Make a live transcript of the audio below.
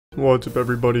What's up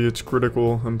everybody, it's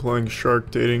Critical. I'm playing Shark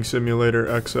Dating Simulator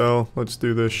XL. Let's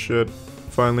do this shit.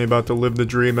 Finally about to live the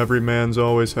dream every man's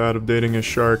always had of dating a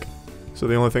shark. So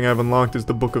the only thing I've unlocked is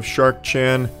the Book of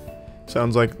Shark-chan.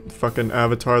 Sounds like fucking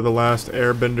Avatar The Last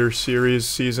Airbender series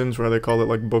seasons where they call it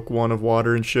like Book 1 of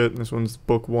Water and shit. This one's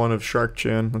Book 1 of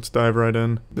Shark-chan. Let's dive right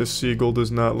in. This seagull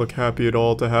does not look happy at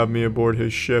all to have me aboard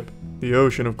his ship. The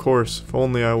ocean, of course. If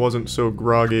only I wasn't so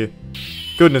groggy.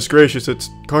 Goodness gracious, it's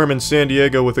Carmen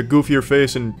Sandiego with a goofier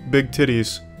face and big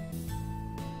titties.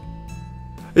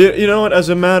 You know what, as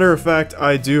a matter of fact,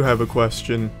 I do have a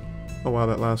question. Oh wow,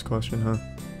 that last question, huh?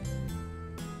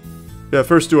 Yeah,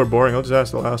 first two are boring, I'll just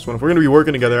ask the last one. If we're gonna be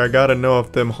working together, I gotta know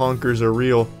if them honkers are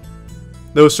real.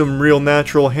 Those some real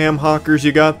natural ham honkers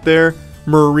you got there,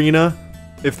 Marina?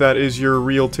 If that is your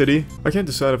real titty. I can't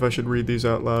decide if I should read these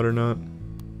out loud or not.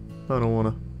 I don't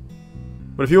wanna.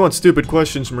 But if you want stupid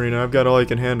questions, Marina, I've got all I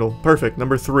can handle. Perfect,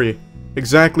 number 3.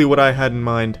 Exactly what I had in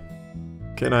mind.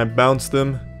 Can I bounce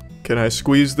them? Can I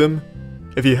squeeze them?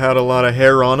 If you had a lot of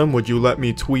hair on them, would you let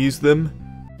me tweeze them?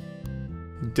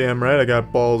 Damn right, I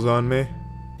got balls on me.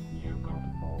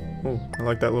 Oh, I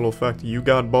like that little effect. You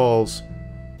got balls.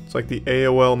 It's like the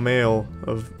AOL mail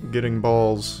of getting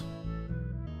balls.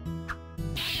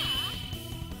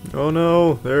 Oh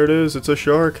no, there it is, it's a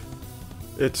shark.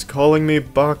 It's calling me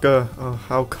Baka. Oh,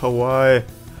 how kawaii.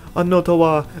 Anoto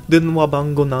wa denwa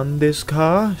bango nan desu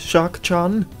ka,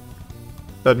 Shark-chan?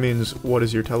 That means, what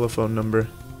is your telephone number?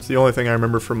 It's the only thing I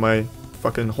remember from my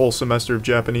fucking whole semester of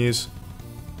Japanese.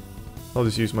 I'll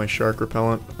just use my shark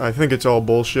repellent. I think it's all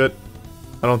bullshit.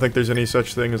 I don't think there's any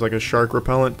such thing as like a shark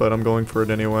repellent, but I'm going for it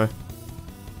anyway.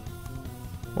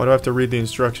 Why do I have to read the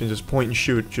instructions? Just point and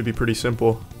shoot. Should be pretty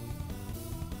simple.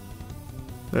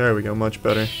 There we go, much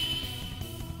better.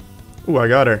 Ooh, I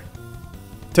got her.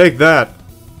 Take that!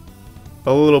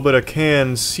 A little bit of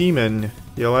canned semen.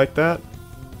 You like that?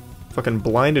 Fucking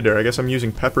blinded her. I guess I'm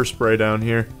using pepper spray down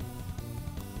here.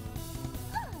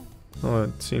 Oh,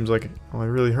 it seems like... Oh, I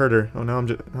really hurt her. Oh, now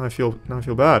I feel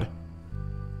bad.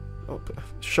 Oh,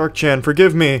 Shark-chan,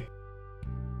 forgive me!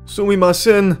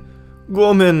 Sumimasen!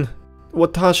 Gomen!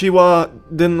 Watashi wa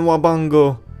denwa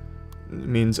bango. It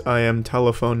means I am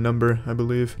telephone number, I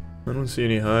believe. I don't see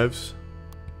any hives.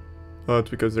 Oh,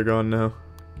 it's because they're gone now.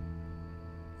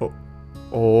 Oh.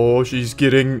 Oh, she's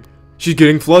getting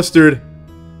flustered.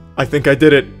 I think I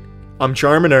did it. I'm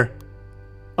charming her.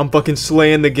 I'm fucking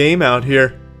slaying the game out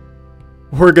here.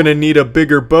 We're gonna need a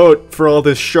bigger boat for all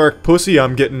this shark pussy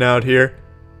I'm getting out here.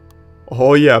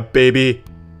 Oh yeah, baby.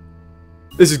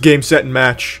 This is game, set, and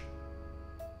match.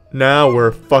 Now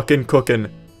we're fucking cooking.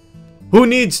 Who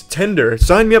needs Tinder?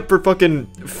 Sign me up for fucking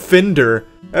Finder.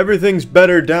 Everything's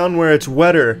better down where it's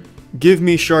wetter. Give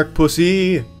me shark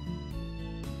pussy.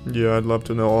 Yeah, I'd love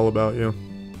to know all about you.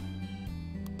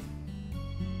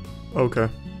 Okay.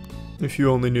 If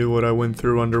you only knew what I went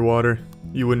through underwater,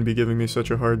 you wouldn't be giving me such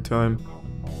a hard time.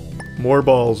 More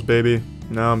balls, baby.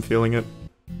 Now I'm feeling it.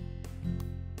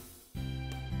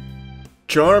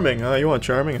 Charming, huh? You want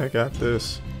charming? I got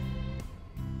this.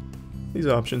 These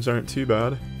options aren't too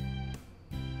bad.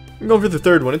 I'm going for the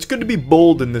third one. It's good to be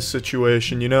bold in this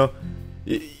situation, you know?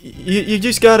 You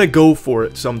just gotta go for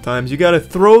it sometimes. You gotta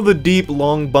throw the deep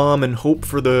long bomb and hope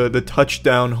for the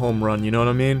touchdown home run, you know what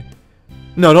I mean?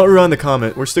 No, don't rewind the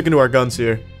comment. We're sticking to our guns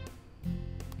here.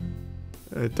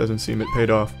 It doesn't seem it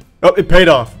paid off. Oh, it paid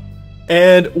off!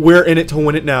 And we're in it to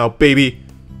win it now, baby.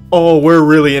 Oh, we're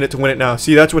really in it to win it now.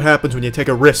 See, that's what happens when you take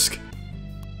a risk.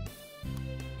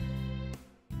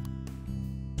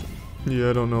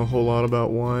 Yeah, I don't know a whole lot about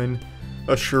wine.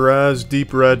 A Shiraz,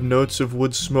 deep red, notes of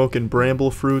wood smoke and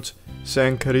bramble fruit.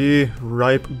 Sankaree,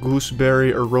 ripe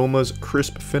gooseberry aromas,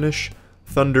 crisp finish.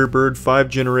 Thunderbird, 5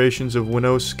 generations of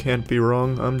Winos, can't be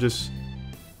wrong. I'm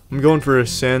going for a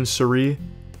Sansory.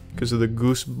 Because of the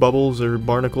goose bubbles or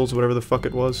barnacles, whatever the fuck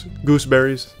it was.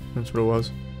 Gooseberries, that's what it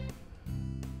was.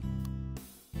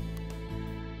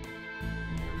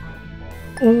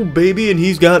 Oh, baby, and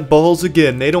he's got balls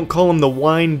again. They don't call him the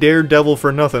wine daredevil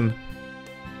for nothing.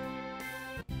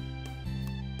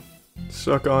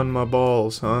 Suck on my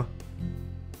balls, huh?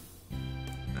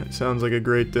 That sounds like a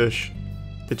great dish.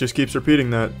 It just keeps repeating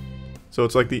that. So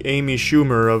it's like the Amy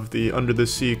Schumer of the Under the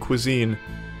Sea cuisine.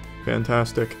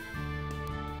 Fantastic.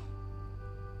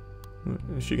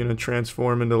 Is she gonna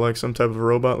transform into like some type of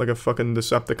robot, like a fucking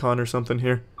Decepticon or something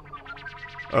here?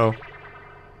 Oh.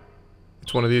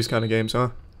 It's one of these kind of games, huh?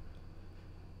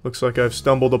 Looks like I've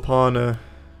stumbled upon a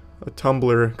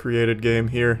Tumblr created game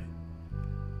here.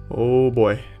 Oh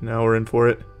boy, now we're in for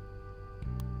it.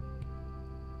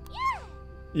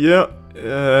 Yeah,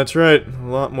 that's right. A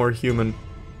lot more human.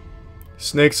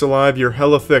 Snakes alive, you're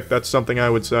hella thick. That's something I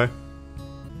would say.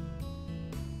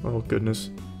 Oh,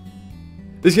 goodness.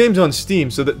 This game's on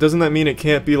Steam, so doesn't that mean it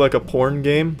can't be like a porn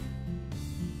game?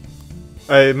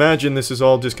 I imagine this is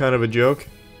all just kind of a joke.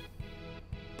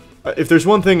 If there's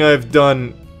one thing I've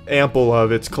done ample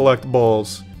of, it's collect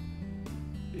balls.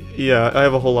 Yeah, I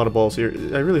have a whole lot of balls here.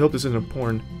 I really hope this isn't a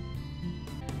porn.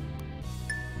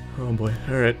 Oh boy,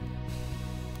 alright.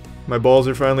 My balls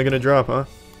are finally gonna drop, huh?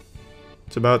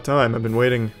 It's about time. I've been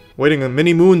waiting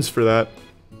many moons for that.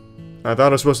 I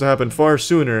thought it was supposed to happen far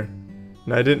sooner.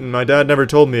 And my dad never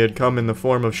told me it'd come in the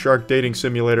form of Shark Dating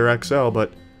Simulator XL,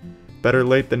 but better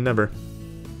late than never.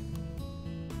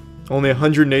 Only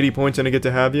 180 points and I get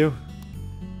to have you?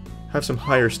 Have some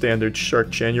higher standards,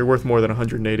 Shark Chan. You're worth more than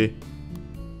 180.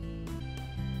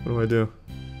 What do I do?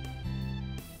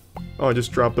 Oh, I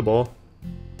just dropped the ball.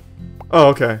 Oh,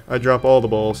 okay. I drop all the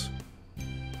balls.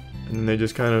 And then they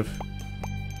just kind of...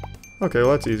 Okay,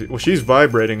 well that's easy. Well, she's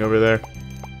vibrating over there.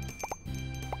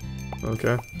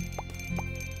 Okay.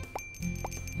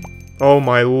 Oh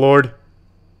my lord.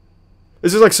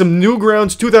 This is like some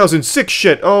Newgrounds 2006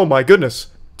 shit. Oh my goodness.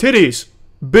 Titties.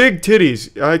 Big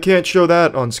titties. I can't show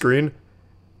that on screen.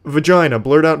 Vagina.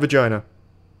 Blurred out vagina.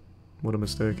 What a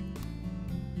mistake.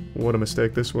 What a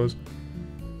mistake this was.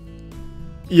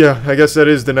 Yeah, I guess that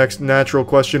is the next natural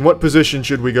question. What position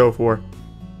should we go for?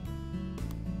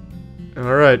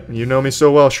 Alright, you know me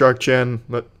so well, Shark-chan.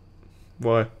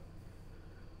 Why?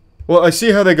 Well, I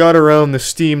see how they got around the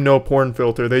Steam no porn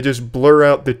filter. They just blur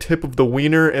out the tip of the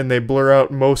wiener and they blur out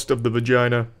most of the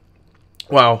vagina.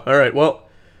 Wow, alright, well,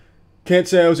 can't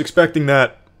say I was expecting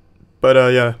that.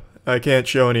 But, yeah, I can't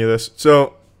show any of this.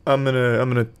 So, I'm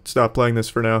gonna stop playing this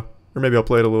for now. Or maybe I'll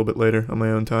play it a little bit later on my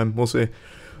own time. We'll see.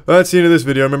 Well, that's the end of this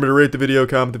video. Remember to rate the video,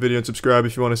 comment the video, and subscribe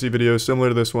if you want to see videos similar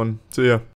to this one. See ya.